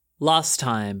Last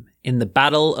time in the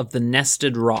Battle of the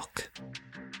Nested Rock.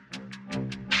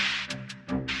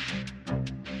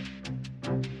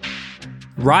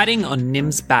 Riding on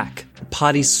Nim's back, the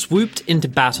party swooped into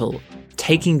battle,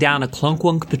 taking down a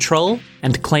Clonkwonk patrol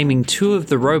and claiming 2 of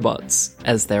the robots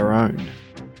as their own.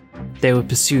 They were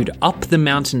pursued up the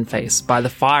mountain face by the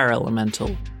fire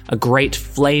elemental, a great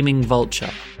flaming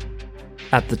vulture.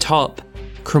 At the top,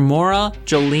 Cremora,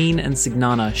 Jolene, and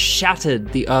Signana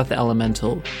shattered the earth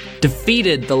elemental,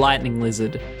 defeated the lightning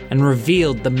lizard, and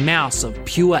revealed the mouse of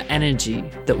pure energy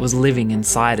that was living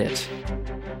inside it.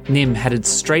 Nim headed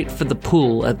straight for the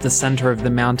pool at the center of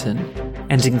the mountain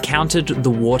and encountered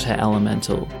the water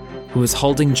elemental, who was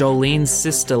holding Jolene's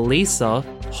sister Lisa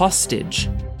hostage.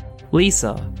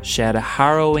 Lisa shared a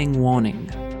harrowing warning.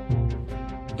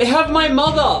 They have my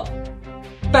mother!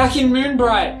 Back in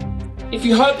Moonbright. If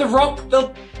you hurt the rock,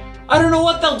 I don't know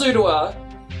what they'll do to her.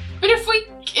 But if we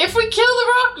kill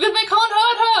the rock, then they can't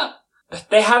hurt her.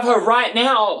 They have her right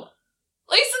now.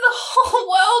 Lisa, the whole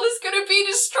world is gonna be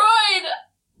destroyed.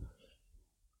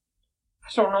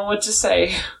 I don't know what to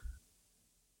say.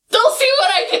 They'll see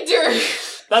what I can do.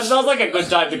 That sounds like a good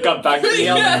time to come back to the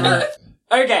Elden.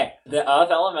 Okay, the Earth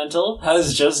Elemental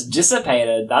has just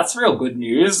dissipated. That's real good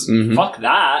news. Mhm. Fuck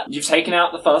that. You've taken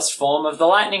out the first form of the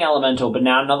Lightning Elemental, but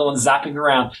now another one's zapping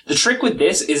around. The trick with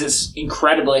this is it's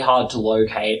incredibly hard to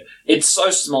locate. It's so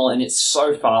small and it's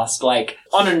so fast. Like,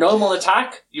 on a normal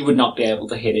attack, you would not be able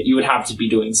to hit it. You would have to be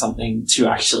doing something to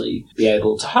actually be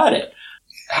able to hurt it.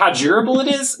 How durable it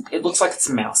is, it looks like it's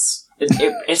a mouse.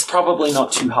 It's probably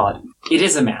not too hard. It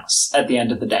is a mouse at the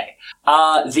end of the day.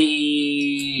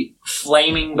 The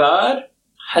flaming bird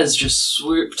has just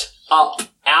swooped up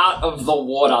out of the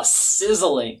water,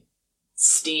 sizzling,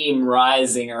 steam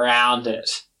rising around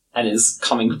it, and is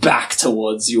coming back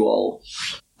towards you all.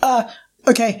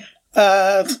 Okay.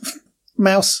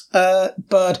 Mouse,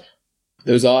 bird.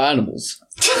 Those are animals.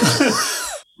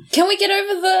 Can we get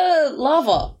over the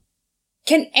lava?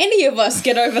 Can any of us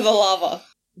get over the lava?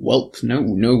 Welp,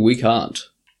 no, we can't.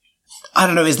 I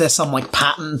don't know, is there some,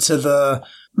 pattern to the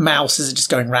mouse? Is it just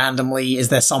going randomly? Is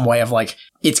there some way of,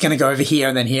 it's going to go over here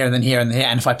and then here and then here and then here,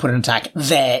 and if I put an attack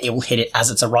there, it will hit it as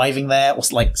it's arriving there, or,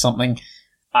 something?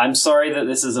 I'm sorry that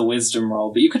this is a wisdom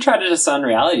roll, but you could try to discern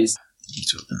realities.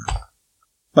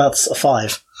 That's a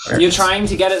 5. You're trying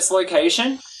to get its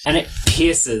location, and it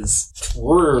pierces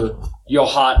through your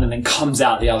heart and then comes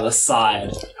out the other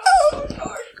side.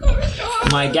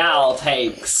 My gal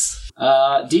takes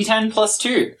D10 plus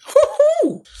 2.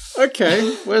 Woohoo!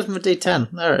 Okay, where's my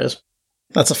D10? There it is.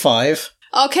 That's a 5.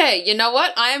 Okay, you know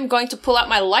what? I am going to pull out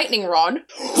my lightning rod,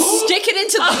 stick it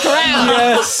into the ground,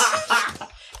 Yes!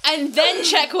 and then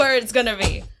check where it's gonna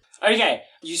be. Okay,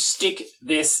 you stick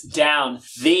this down.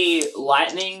 The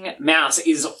lightning mouse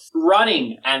is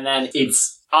running, and then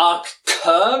its arc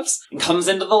curves and comes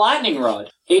into the lightning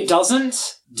rod. It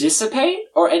doesn't dissipate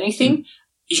or anything.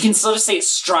 You can sort of see it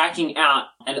striking out,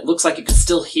 and it looks like it could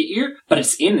still hit you, but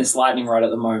it's in this lightning rod at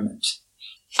the moment.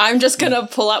 I'm just gonna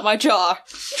pull out my jar.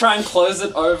 Try and close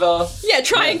it over. Yeah,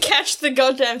 try and catch the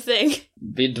goddamn thing.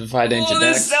 Be Defy Danger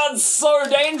This Dex. sounds so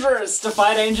dangerous!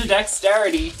 Defy danger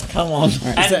dexterity. Come on.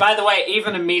 And by the way,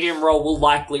 even a medium roll will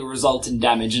likely result in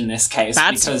damage in this case.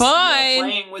 That's because fine. You're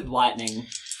playing with lightning.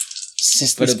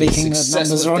 Sister But it'll be speaking, the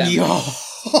successful numbers are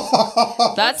on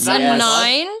you. That's a Yes.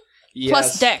 9 plus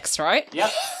Yes. dex, right?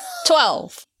 Yep.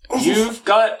 12. You've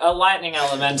got a lightning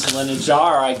elemental in a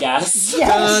jar, I guess.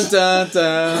 Dun, dun,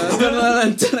 dun, dun,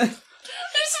 dun, dun. There's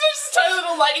this tiny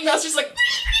little lightning mouse just like...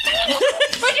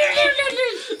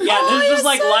 Yeah, there's just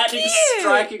you're so lightning cute.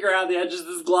 striking around the edges of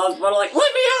this glass bottle, like,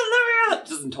 let me out!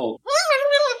 Doesn't talk.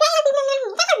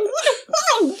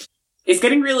 It's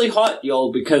getting really hot,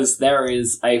 y'all, because there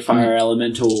is a fire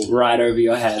elemental right over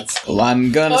your heads. Well,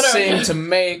 I'm gonna Hold on. sing to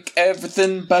make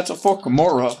everything better for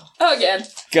Kimura. Oh, again.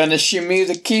 Gonna shimmy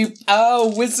to keep our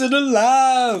wizard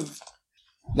alive.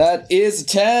 That is a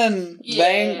 10.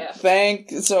 Yeah.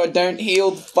 Thank, so I don't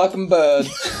heal the fucking bird.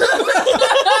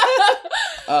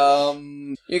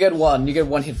 You get 1. You get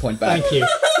 1 hit point back. Thank you.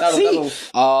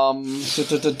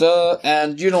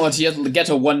 And you know what? You get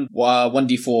a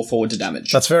 1d4 forward to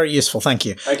damage. That's very useful, thank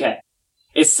you. Okay.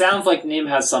 It sounds like Nim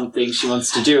has something she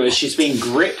wants to do as she's being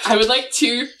gripped. I would like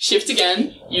to shift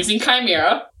again using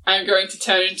Chimera. I'm going to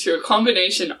turn into a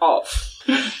combination of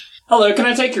Hello, can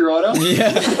I take your order?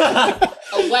 Yeah.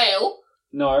 a whale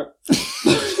No.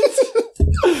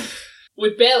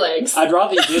 with bare legs. I'd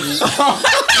rather you didn't.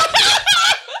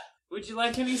 Would you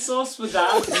like any sauce with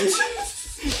that?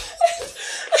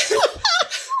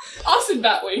 Arse and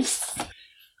bat wings.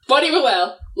 Body of a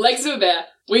whale, legs of a bear,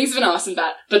 Wings of an arson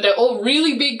bat, but they're all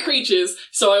really big creatures,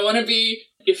 so I want to be,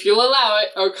 if you'll allow it,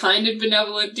 a kind and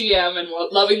benevolent DM and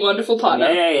loving, wonderful partner.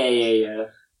 Yeah.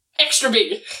 Extra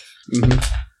big. Mm-hmm.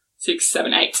 6,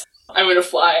 7, 8. I'm going to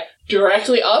fly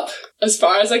directly up as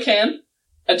far as I can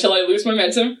until I lose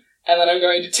momentum, and then I'm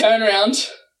going to turn around,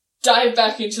 dive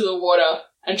back into the water,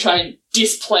 and try and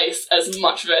displace as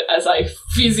much of it as I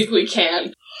physically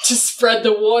can to spread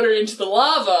the water into the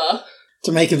lava.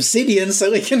 To make obsidian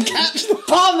so we can catch the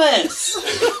pumice!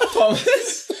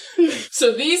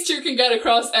 So these two can get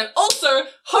across and also,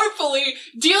 hopefully,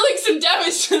 dealing some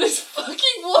damage to this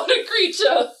fucking water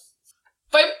creature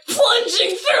by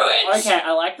plunging through it! Okay,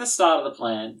 I like the start of the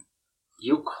plan.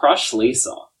 You crush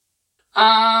Lisa.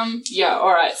 Yeah,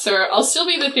 alright, so I'll still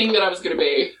be the thing that I was gonna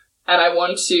be, and I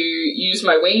want to use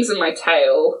my wings and my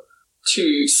tail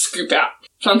to scoop out.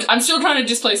 So I'm still trying to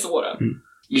displace the water.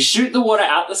 You shoot the water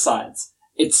out the sides.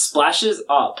 It splashes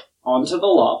up onto the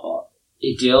lava.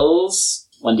 It deals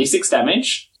 1d6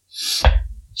 damage.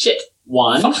 Shit.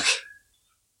 1. Fuck.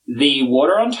 The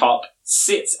water on top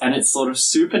sits, and it's sort of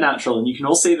supernatural, and you can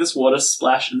all see this water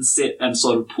splash and sit and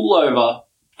sort of pull over,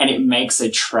 and it makes a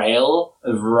trail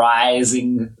of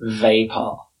rising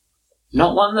vapor.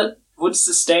 Not one that would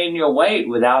sustain your weight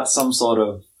without some sort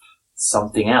of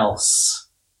something else.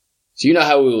 So you know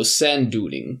how we were sand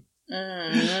duning?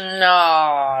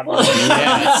 No.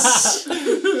 Yes.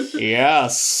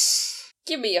 Yes.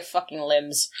 Give me your fucking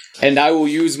limbs. And I will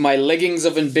use my leggings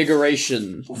of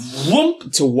invigoration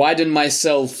Whoomp! to widen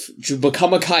myself to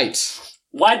become a kite.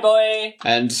 Wide boy!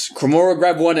 And Cremora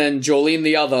grab one end, Jolene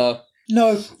the other.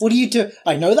 No, what do you do?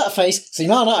 I know that face.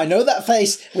 Simana, I know that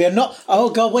face. We are not... Oh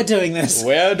god, we're doing this.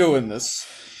 We're doing this.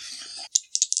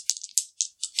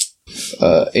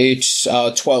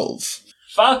 12.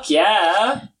 Fuck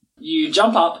yeah! You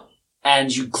jump up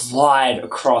and you glide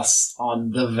across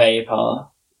on the vapor.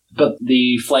 But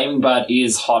the flaming bud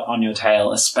is hot on your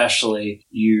tail, especially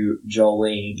you,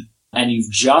 Jolene. And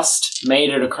you've just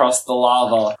made it across the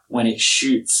lava when it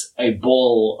shoots a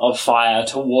ball of fire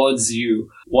towards you.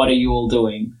 What are you all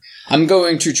doing? I'm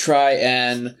going to try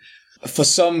and, for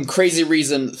some crazy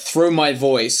reason, throw my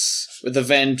voice with the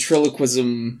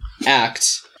ventriloquism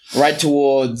act right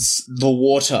towards the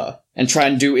water and try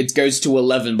and do it goes to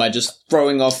 11 by just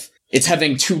throwing off. It's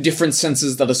having two different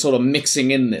senses that are sort of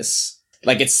mixing in this.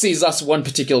 Like, it sees us one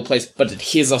particular place, but it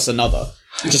hears us another.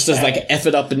 Just as, like,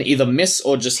 effort up and either miss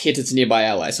or just hit its nearby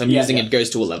ally. So I'm using it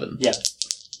goes to 11. Yeah.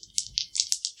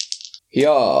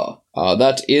 Yeah.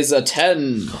 That is a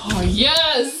 10. Oh,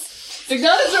 yes!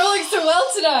 Signata's rolling so well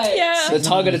tonight! Yeah. The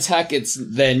target attack, it's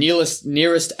their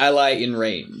nearest ally in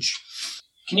range.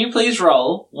 Can you please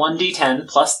roll 1d10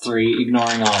 plus 3,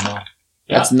 ignoring armor?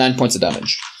 That's 9 points of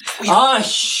damage. A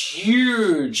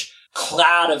huge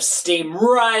cloud of steam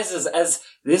rises as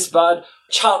this bud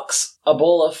chucks a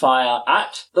ball of fire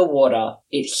at the water.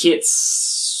 It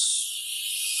hits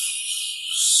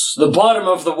the bottom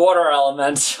of the water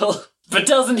elemental, but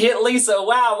doesn't hit Lisa.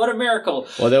 Wow, what a miracle.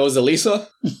 Well, there was Elisa.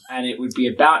 And it would be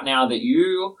about now that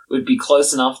you would be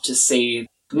close enough to see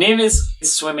Nim is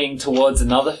swimming towards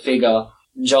another figure.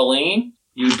 Jolene,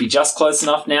 you would be just close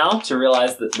enough now to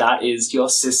realize that that is your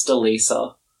sister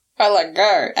Lisa. I let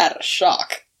go out of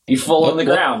shock. You fall on the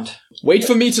What? ground. Wait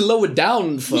for me to lower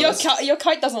down first. Your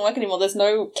kite doesn't work anymore. There's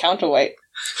no counterweight.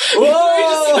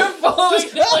 Whoa!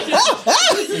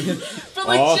 But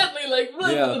like Oh. gently, like...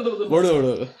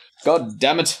 Yeah. God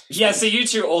damn it. Yeah, so you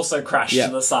two also crashed Yeah.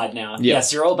 to the side now. Yeah.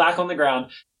 Yes, you're all back on the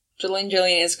ground.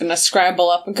 Jolene is gonna scramble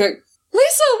up and go,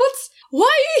 Lisa, why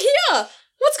are you here?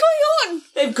 What's going on?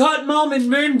 They've got Mom in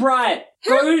Moonbright.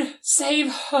 Go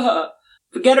save her.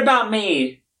 Forget about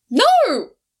me. No!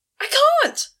 I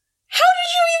can't! How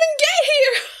did you even get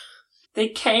here? They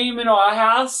came into our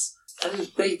house and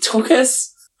they took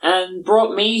us and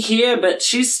brought me here, but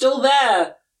she's still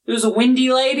there. It was a windy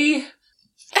lady.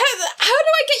 How do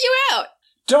I get you out?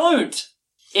 Don't!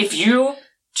 If you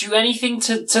do anything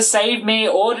to save me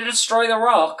or to destroy the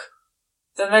rock,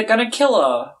 then they're gonna kill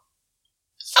her.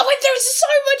 I went through so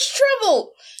much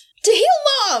trouble to heal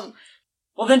Mom.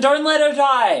 Well, then don't let her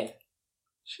die.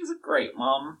 She's a great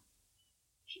mom.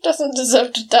 She doesn't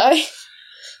deserve to die.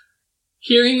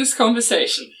 Hearing this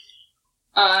conversation,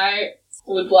 I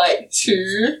would like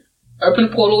to open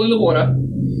a portal in the water.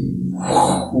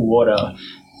 Water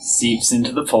seeps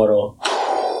into the portal.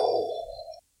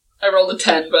 I rolled a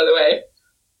 10, by the way.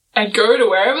 And go to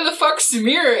wherever the fuck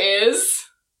Samira is.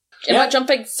 Am Yeah. I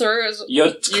jumping through as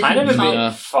You're kind of a can bit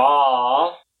come-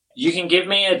 far. You can give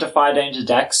me a Defy Danger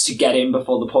Dex to get in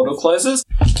before the portal closes.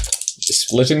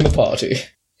 Splitting the party.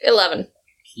 11?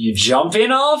 You jump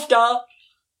in after,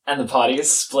 and the party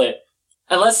is split.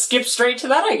 And let's skip straight to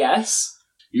that, I guess.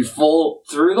 You fall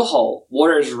through the hole.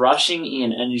 Water is rushing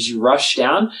in, and as you rush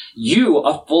down, you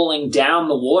are falling down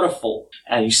the waterfall.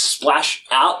 And you splash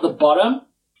out the bottom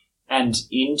and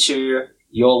into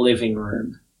your living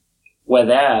room, where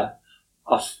there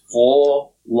are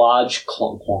 4 large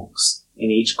clonkwonks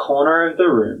in each corner of the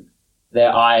room,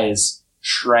 their eyes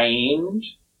trained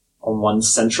on one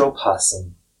central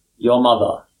person, your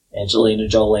mother, Angelina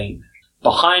Jolie.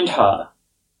 Behind her,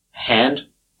 hand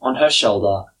on her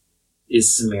shoulder, is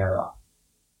Samira.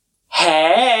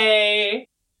 Hey!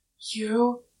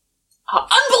 You are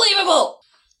unbelievable!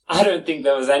 I don't think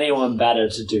there was anyone better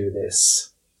to do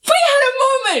this. We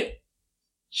had a moment!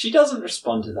 She doesn't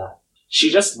respond to that.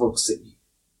 She just looks at you.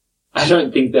 I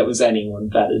don't think there was anyone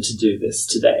better to do this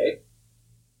today.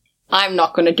 I'm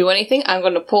not going to do anything. I'm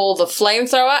going to pull the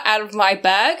flamethrower out of my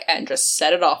bag and just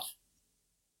set it off.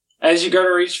 As you go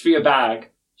to reach for your bag,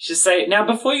 she say, now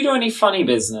before you do any funny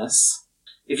business,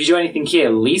 if you do anything here,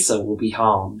 Lisa will be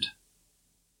harmed.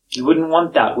 You wouldn't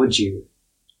want that, would you?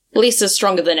 Lisa's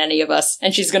stronger than any of us,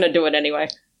 and she's going to do it anyway.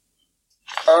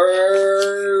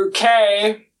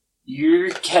 Okay.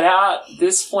 You get out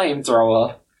this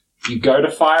flamethrower, you go to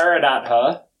fire it at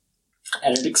her,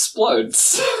 and it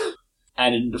explodes.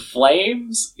 And the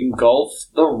flames engulf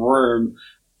the room.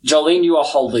 Jolene, you are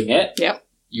holding it. Yep.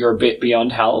 You're a bit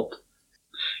beyond help.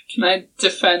 Can I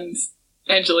defend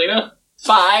Angelina?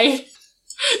 Bye.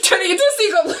 Turning into a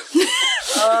sea goblin.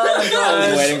 Oh, no. I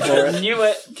was waiting for it. I knew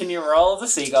it. Can you roll the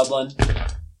sea goblin?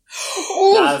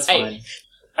 Nah, that's fine.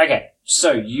 Okay,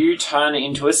 so you turn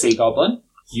into a sea goblin.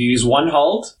 You use one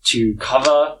hold to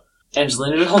cover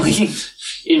Angelina Jolie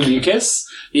in mucus.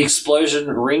 The explosion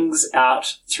rings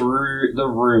out through the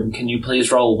room. Can you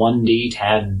please roll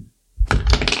 1d10?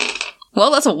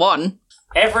 Well, that's a 1.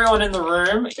 Everyone in the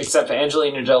room, except for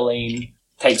Angelina Jolie,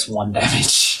 takes 1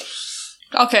 damage.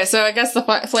 Okay, so I guess the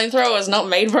flamethrower is not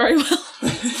made very well.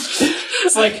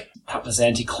 It's like, that was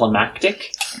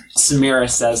anticlimactic. Samira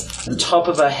says, the top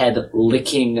of her head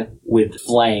licking with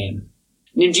flame.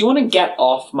 Nim, do you want to get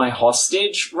off my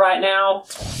hostage right now?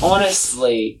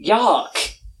 Honestly,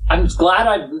 yuck. I'm glad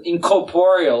I'm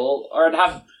incorporeal, or I'd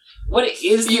have... What is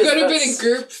this? You got a bit of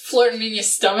goop floating in your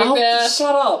stomach there.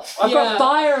 Shut up. I've got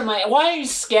fire in my... Why are you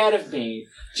scared of me?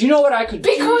 Do you know what I could do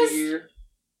Because- to you?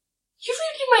 You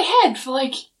lived in my head for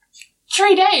like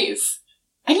 3 days,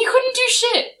 and you couldn't do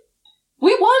shit.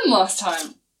 We won last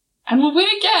time, and we'll win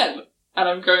again. And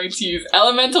I'm going to use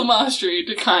Elemental Mastery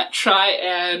to try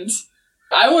and...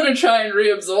 I want to try and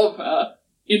reabsorb her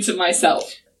into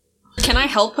myself. Can I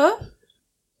help her?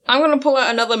 I'm going to pull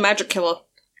out another magic killer.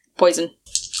 Poison.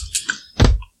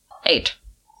 8.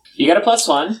 You get a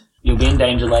 +1. You'll be in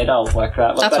danger later. I'll work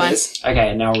out what That's that fine. is.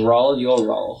 Okay, now roll your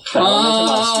roll. For Elemental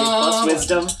Mastery plus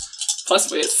Wisdom.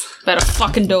 Plus whiz. Better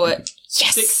fucking do it.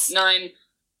 Yes! 6, 9,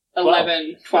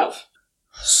 11, 12.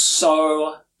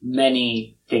 So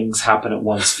many things happen at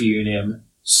once for you, Nim.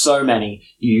 So many.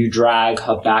 You drag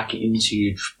her back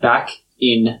into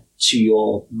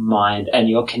your mind, and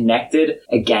you're connected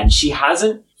again. She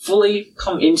hasn't fully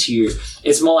come into you.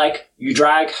 It's more like you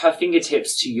drag her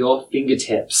fingertips to your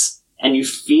fingertips, and you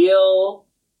feel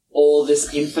all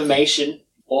this information,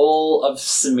 all of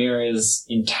Samira's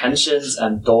intentions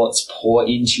and thoughts pour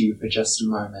into you for just a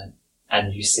moment,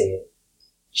 and you see it.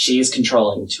 She is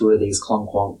controlling 2 of these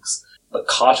clonkwonks, but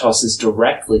Kartos is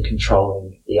directly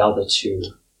controlling the other 2.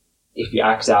 If you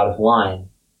act out of line,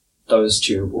 those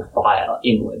 2 will fire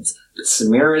inwards. But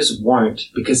Samira's won't,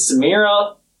 because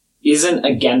Samira isn't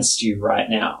against you right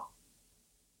now.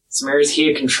 Samira's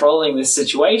here controlling this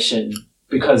situation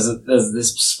because there's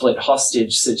this split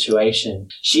hostage situation.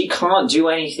 She can't do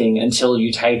anything until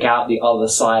you take out the other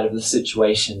side of the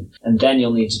situation, and then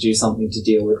you'll need to do something to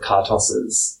deal with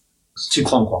Kartos's 2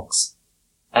 clonkwonks.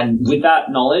 And with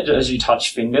that knowledge, as you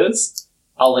touch fingers,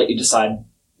 I'll let you decide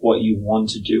what you want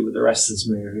to do with the rest of this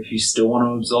move. If you still want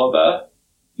to absorb her.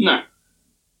 No.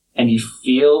 And you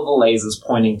feel the lasers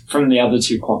pointing from the other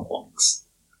 2 clonkwonks.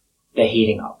 They're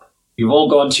heating up. You've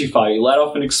all gone too far. You let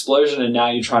off an explosion and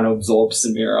now you're trying to absorb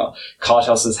Samira.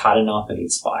 Kartos has had enough and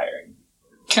he's firing.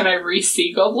 Can I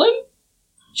re-sea goblin?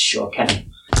 Sure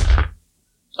can.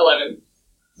 11.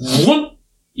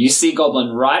 You see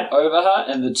Goblin right over her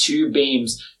and the 2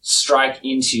 beams strike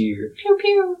into you. Pew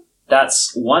pew.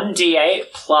 That's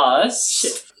 1d8 plus...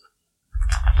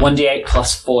 1d8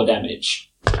 plus 4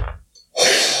 damage.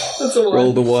 That's a 1.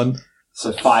 Roll the 1.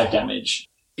 So 5 damage.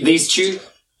 These 2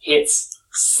 hits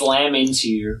slam into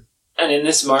you. And in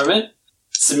this moment,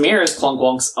 Samira's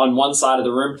clonkwonks on one side of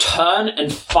the room turn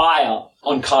and fire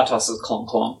on Kartos'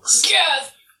 clonkwonks.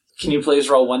 Yes! Can you please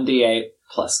roll 1d8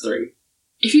 plus 3?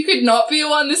 If you could not be a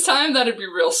 1 this time, that'd be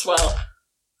real swell.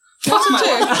 Fuck my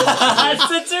life.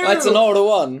 That's a 2! That's an older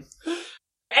one.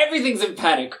 Everything's in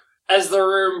panic as the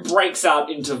room breaks out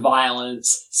into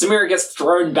violence. Samira gets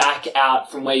thrown back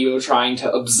out from where you were trying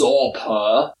to absorb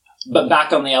her. But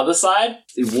back on the other side,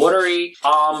 the watery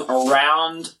arm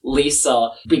around Lisa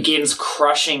begins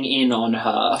crushing in on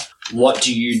her. What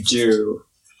do you do?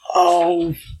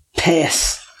 Oh,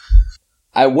 piss.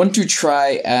 I want to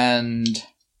try and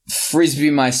frisbee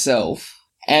myself,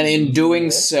 and in doing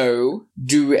so,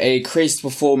 do a crazed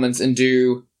performance and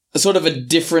do a sort of a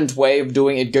different way of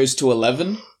doing it. Goes to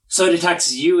 11. So it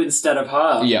attacks you instead of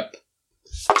her. Yep.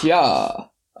 Yeah.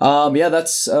 Yeah,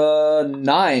 that's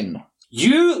 9.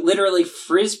 You literally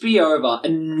frisbee over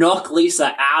and knock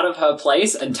Lisa out of her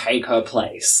place and take her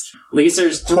place. Lisa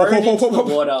is thrown into the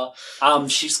water.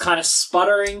 She's kind of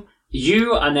sputtering.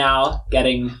 You are now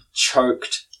getting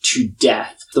choked to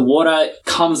death. The water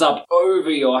comes up over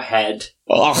your head.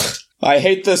 Ugh, I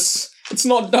hate this. It's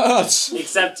not dirt.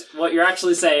 Except what you're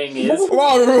actually saying is...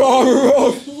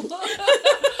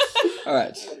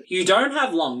 Alright. You don't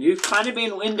have long. You've kind of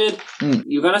been winded.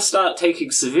 You're going to start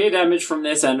taking severe damage from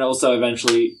this and also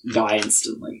eventually die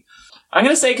instantly. I'm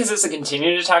going to say because it's a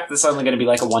continued attack, this is only going to be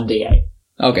like a 1d8.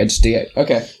 Okay, just D8.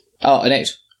 Okay. Oh, an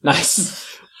 8. Nice.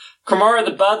 Cremora,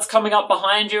 the bird's coming up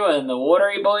behind you and the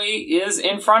watery boy is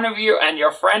in front of you and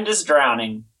your friend is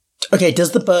drowning. Okay,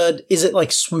 does the bird, is it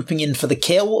like swooping in for the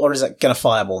kill, or is it going to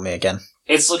fireball me again?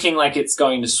 It's looking like it's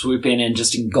going to swoop in and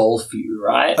just engulf you,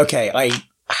 right? Okay, I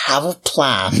have a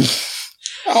plan.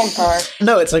 Oh, no.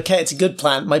 No, it's okay. It's a good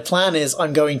plan. My plan is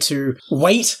I'm going to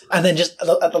wait and then just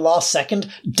at the last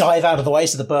second dive out of the way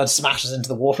so the bird smashes into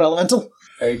the water elemental.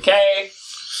 Okay.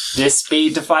 This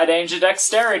speed defy danger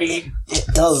dexterity. It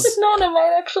does. Nona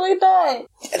might actually die.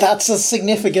 That's a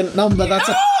significant number.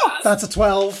 That's a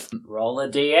 12. Roll a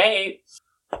d8.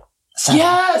 7.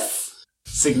 Yes!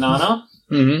 Signana,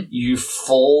 you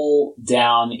fall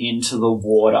down into the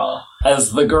water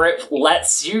as the grip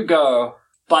lets you go,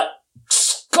 but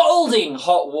scalding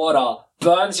hot water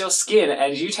burns your skin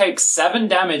and you take 7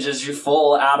 damage as you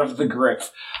fall out of the grip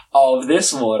of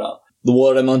this water. The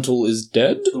water elemental is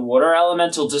dead? The water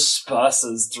elemental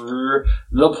disperses through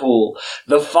the pool.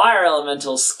 The fire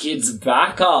elemental skids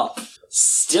back up,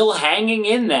 still hanging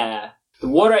in there. The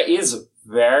water is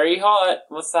very hot.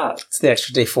 What's that? It's the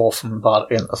extra D4 from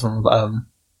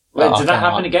Wait, did that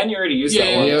happen again? You already used that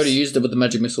Yeah, one. You already used it with the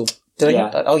magic missile. Did I Yeah.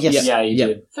 get that? Oh, yes. Yeah, you Yeah.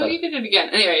 did. So you did it again.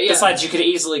 Anyway, yeah. Besides, you could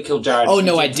easily kill Jared. Oh if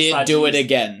no, you I did decide do to it use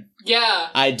again. Yeah.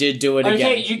 I did do it again.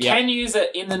 Okay, you Yeah. can use it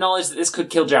in the knowledge that this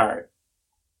could kill Jared.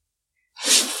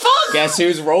 Guess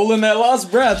who's rolling their last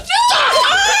breath?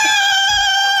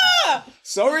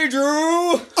 Sorry,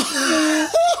 Drew!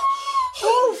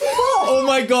 Oh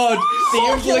my god, the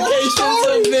implications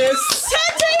of this!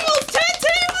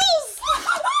 Turntables!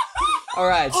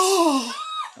 Alright.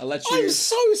 I'll let you... I'm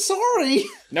so sorry.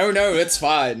 No, it's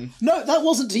fine. No, that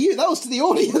wasn't to you. That was to the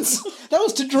audience. That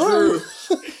was to Drew.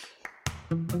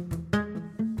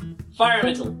 Fire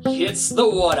elemental hits the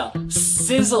water,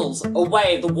 sizzles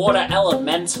away the water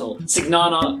elemental.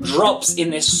 Signana drops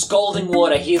in this scalding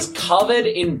water. He is covered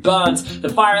in burns. The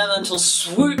fire elemental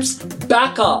swoops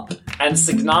back up, and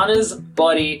Signana's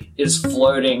body is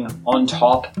floating on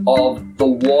top of the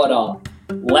water.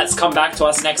 Let's come back to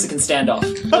our Snexican standoff.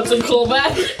 That's a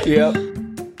callback. Yep.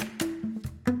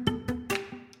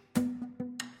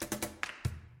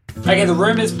 Okay, the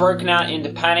room is broken out into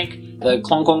panic. The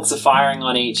Clonkwonks are firing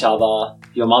on each other.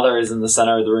 Your mother is in the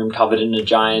center of the room covered in a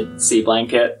giant sea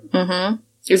blanket. Mm-hmm.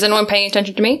 Is anyone paying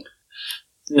attention to me?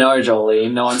 No, Jolie,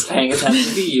 no one's paying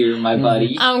attention to you, my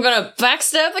buddy. I'm gonna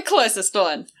backstab the closest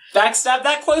one. Backstab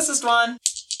that closest one.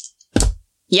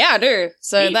 Yeah, I do.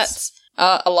 So Eight. that's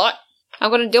a lot. I'm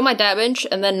gonna deal my damage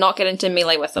and then not get into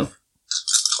melee with them.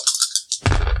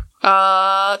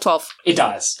 12. It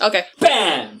dies. Okay.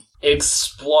 Bam! It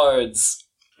explodes.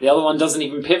 The other one doesn't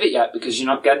even pivot yet because you're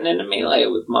not getting into melee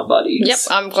with my buddies. Yep,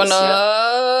 I'm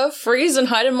gonna freeze and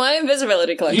hide in my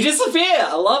invisibility cloak. You disappear!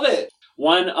 I love it!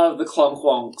 One of the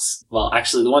Clonkwonks, well,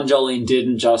 actually, the one Jolene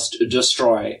didn't just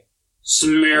destroy.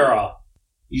 Samira,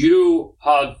 you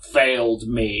have failed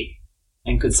me.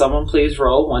 And could someone please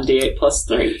roll 1d8 plus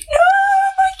 3?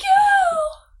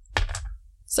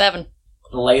 7.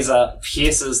 The laser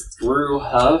pierces through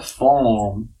her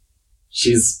form.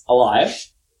 She's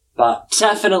alive, but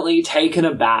definitely taken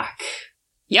aback.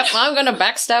 Yep, I'm gonna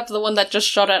backstab the one that just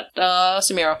shot at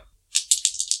Samira.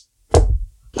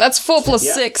 That's 4 plus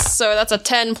Yeah. 6, so that's a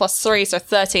 10 plus 3, so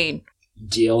 13.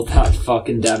 Deal that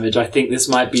fucking damage. I think this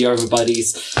might be over,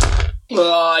 buddies.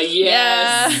 Oh,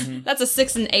 yes. Yeah. That's a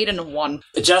 6, an 8, and a 1.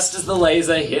 Just as the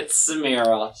laser hits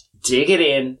Samira, dig it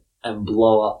in and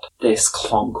blow up this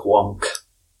clonk wonk.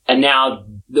 And now,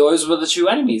 those were the two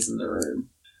enemies in the room.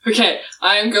 Okay,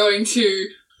 I am going to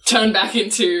turn back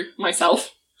into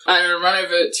myself. I'm going to run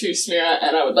over to Samira,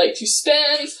 and I would like to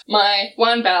spend my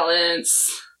 1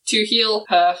 balance to heal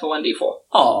her for 1d4.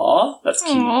 Aww, that's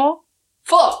cute. Aww.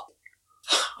 4!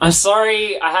 I'm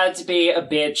sorry I had to be a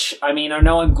bitch. I mean, I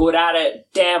know I'm good at it.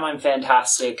 Damn, I'm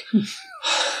fantastic.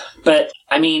 But,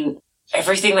 I mean,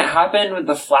 everything that happened with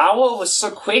the flower was so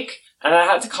quick, and I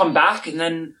had to come back, and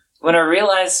then when I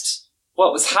realized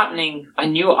what was happening, I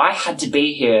knew I had to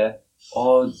be here,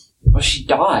 or she'd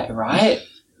die, right?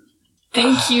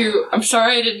 Thank you. I'm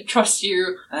sorry I didn't trust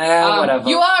you. Whatever.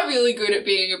 You are really good at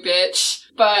being a bitch,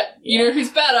 but you know who's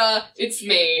better? It's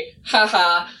me.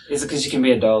 Haha. Is it because you can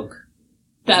be a dog?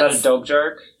 Is that a dog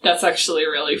joke? That's actually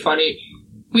really funny.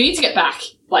 We need to get back,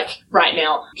 like, right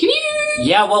now. Can you...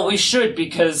 Yeah, well, we should,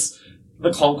 because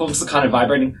the clonks are kind of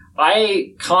vibrating.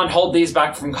 I can't hold these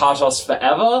back from Kartos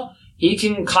forever. He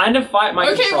can kind of fight my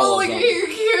Okay, control well, of like, them.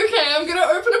 okay, I'm gonna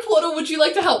open a portal. Would you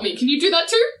like to help me? Can you do that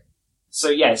too? So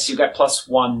yes, you get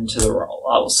 +1 to the roll,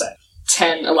 I will say.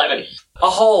 10, 11. A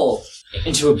hole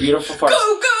into a beautiful forest.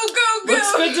 Go!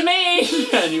 Looks good to me!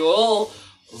 And you all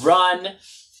run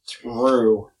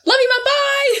through. Love you, Mum,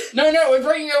 bye! No, we're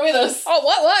bringing her with us. Oh,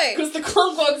 what way? Because the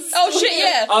clunk bugs. Oh, shit,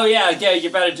 yeah. Oh yeah, you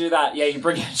better do that. Yeah, you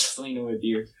bring Angelina with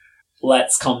you.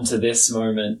 Let's come to this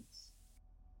moment.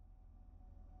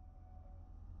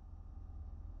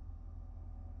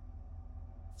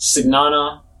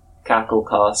 Signana,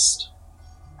 Cacklecast,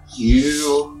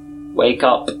 you wake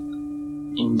up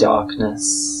in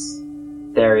darkness.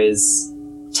 There is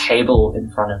a table in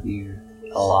front of you,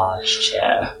 a large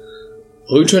chair.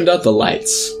 Who turned out the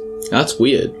lights? That's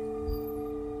weird.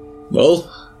 Well,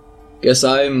 guess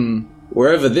I'm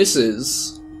wherever this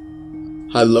is.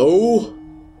 Hello?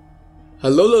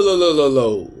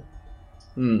 Hello.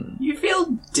 You feel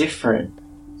different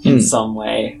in some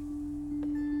way.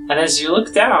 And as you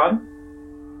look down,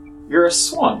 you're a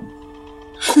swan.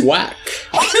 Quack.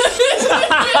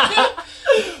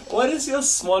 What does your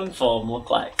swan form look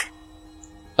like?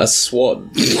 A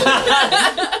swan.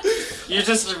 You're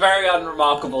just a very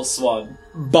unremarkable swan.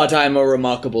 But I'm a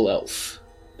remarkable elf.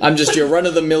 I'm just your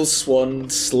run-of-the-mill swan,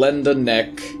 slender neck,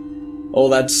 all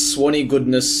that swanny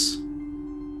goodness.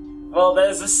 Well,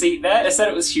 there's a seat there. It said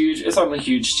it was huge. It's only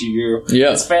huge to you.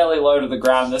 Yeah. It's fairly low to the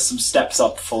ground. There's some steps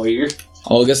up for you.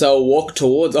 I guess I'll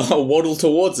waddle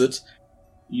towards it.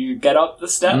 You get up the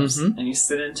steps Mhm. and you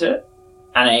sit into it.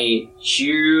 And a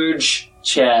huge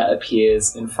chair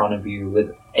appears in front of you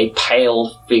with a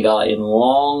pale figure in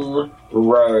long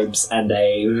robes and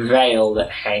a veil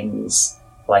that hangs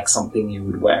like something you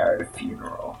would wear at a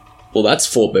funeral. Well, that's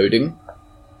foreboding.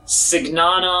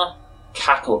 Signana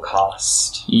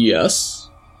Cacklecast. Yes,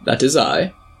 that is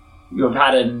I. You have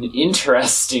had an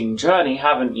interesting journey,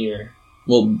 haven't you?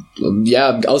 Well,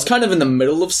 yeah, I was kind of in the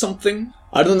middle of something.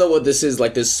 I don't know what this is,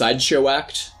 like this sideshow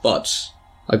act, but,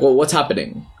 like, well, what's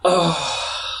happening? Oh,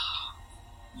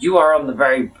 you are on the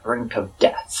very brink of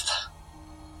death.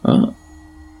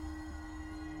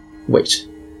 Wait.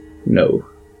 No.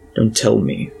 Don't tell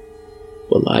me.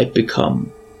 Will I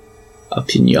become a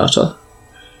piñata?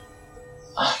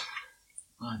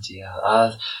 Oh dear.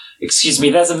 Excuse me,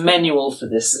 there's a manual for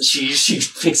this. She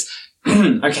picks...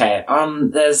 Okay,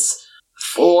 there's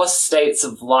 4 states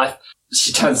of life.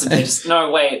 She turns to pages.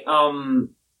 No, wait,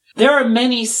 there are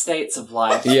many states of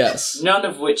life. Yes. None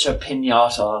of which are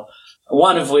piñata.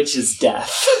 One of which is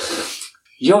death.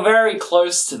 You're very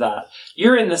close to that.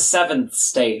 You're in the 7th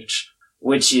stage,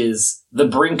 which is the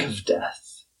brink of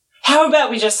death. How about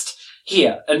we just...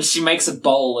 Here, and she makes a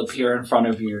bowl appear in front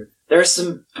of you. There are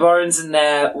some bones in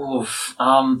there. Oof.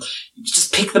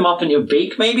 Just pick them up in your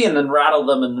beak, maybe, and then rattle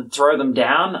them and then throw them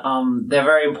down. They're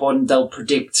very important. They'll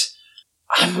predict...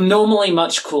 I'm normally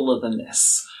much cooler than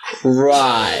this.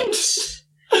 Right.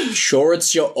 Sure,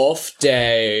 it's your off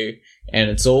day, and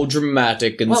it's all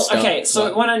dramatic and Well, stuff. okay,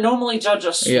 so when I normally judge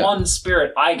a swan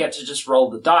spirit, I get to just roll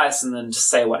the dice and then just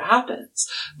say what happens.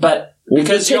 But Well,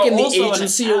 because we're you're taking the also an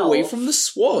agency elf, away from the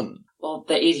swan. well,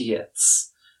 they're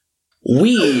idiots.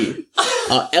 We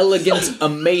are elegant,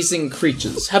 amazing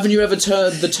creatures. Haven't you ever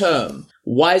heard the term?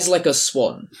 Wise like a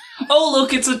swan. Oh,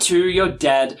 look, it's a 2, you're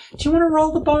dead. Do you want to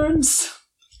roll the bones?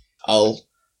 I'll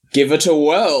give it a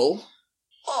whirl.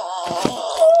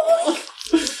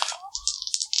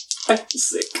 I'm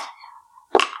sick.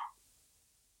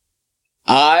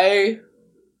 I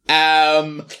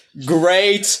am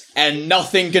great and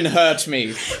nothing can hurt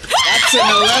me. That's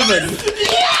an 11.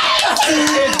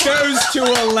 It goes to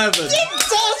 11. It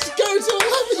does go to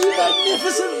 11, you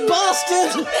magnificent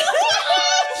bastard!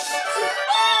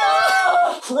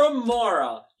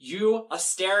 Cremora, you are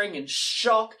staring in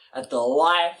shock at the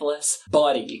lifeless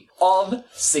body of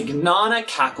Signana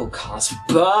Cacklecast,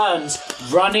 burns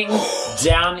running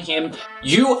down him.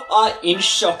 You are in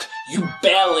shock. You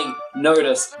barely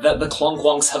notice that the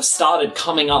Clonkwonks have started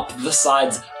coming up the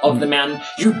sides of the mountain.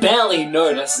 You barely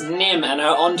notice Nim and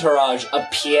her entourage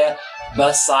appear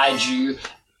beside you.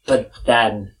 But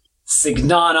then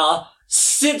Signana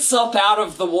sits up out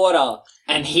of the water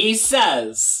and he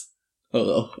says,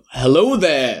 Oh, hello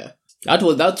there. That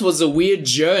was a weird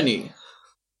journey.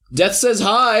 Death says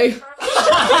hi.